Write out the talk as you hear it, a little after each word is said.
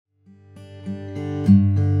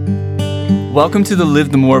Welcome to the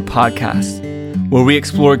Live the More podcast, where we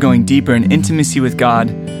explore going deeper in intimacy with God,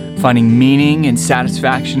 finding meaning and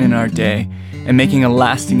satisfaction in our day, and making a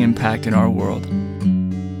lasting impact in our world.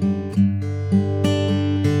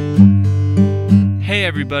 Hey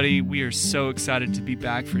everybody, we are so excited to be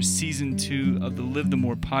back for season 2 of the Live the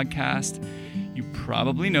More podcast. You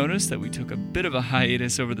probably noticed that we took a bit of a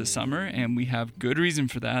hiatus over the summer, and we have good reason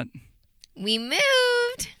for that. We moved!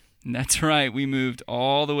 That's right, we moved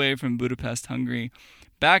all the way from Budapest, Hungary,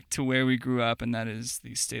 back to where we grew up, and that is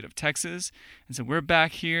the state of Texas. And so we're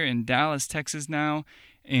back here in Dallas, Texas now,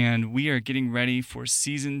 and we are getting ready for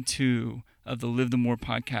season 2 of the Live the More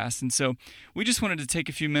podcast. And so we just wanted to take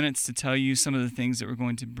a few minutes to tell you some of the things that we're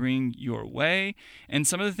going to bring your way and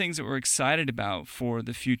some of the things that we're excited about for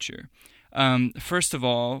the future. First of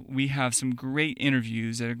all, we have some great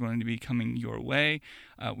interviews that are going to be coming your way.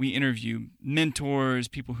 We interview mentors,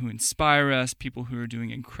 people who inspire us, people who are doing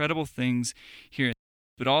incredible things here,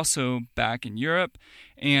 but also back in Europe.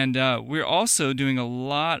 And we're also doing a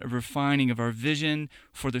lot of refining of our vision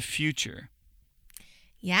for the future.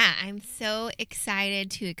 Yeah, I'm so excited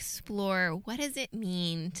to explore what does it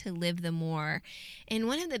mean to live the more. And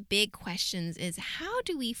one of the big questions is, how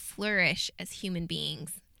do we flourish as human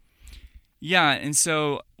beings? Yeah, and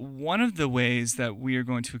so one of the ways that we are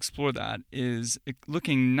going to explore that is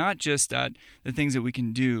looking not just at the things that we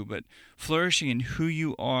can do, but flourishing in who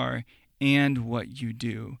you are and what you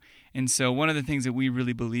do. And so one of the things that we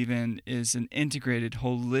really believe in is an integrated,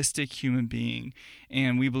 holistic human being.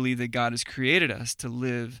 And we believe that God has created us to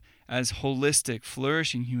live as holistic,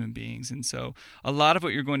 flourishing human beings. And so a lot of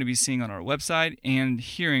what you're going to be seeing on our website and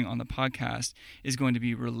hearing on the podcast is going to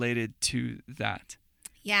be related to that.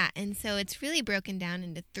 Yeah, and so it's really broken down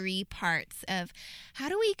into 3 parts of how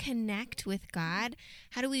do we connect with God,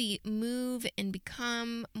 how do we move and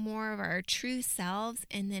become more of our true selves,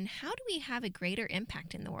 and then how do we have a greater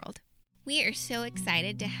impact in the world? We are so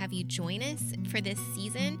excited to have you join us for this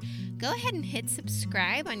season. Go ahead and hit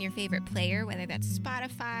subscribe on your favorite player, whether that's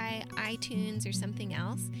Spotify, iTunes, or something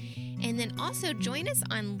else. And then also join us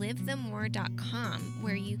on livethemore.com,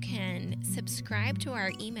 where you can subscribe to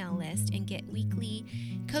our email list and get weekly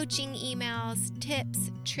coaching emails,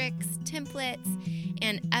 tips, tricks, templates,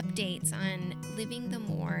 and updates on living the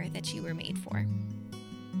more that you were made for.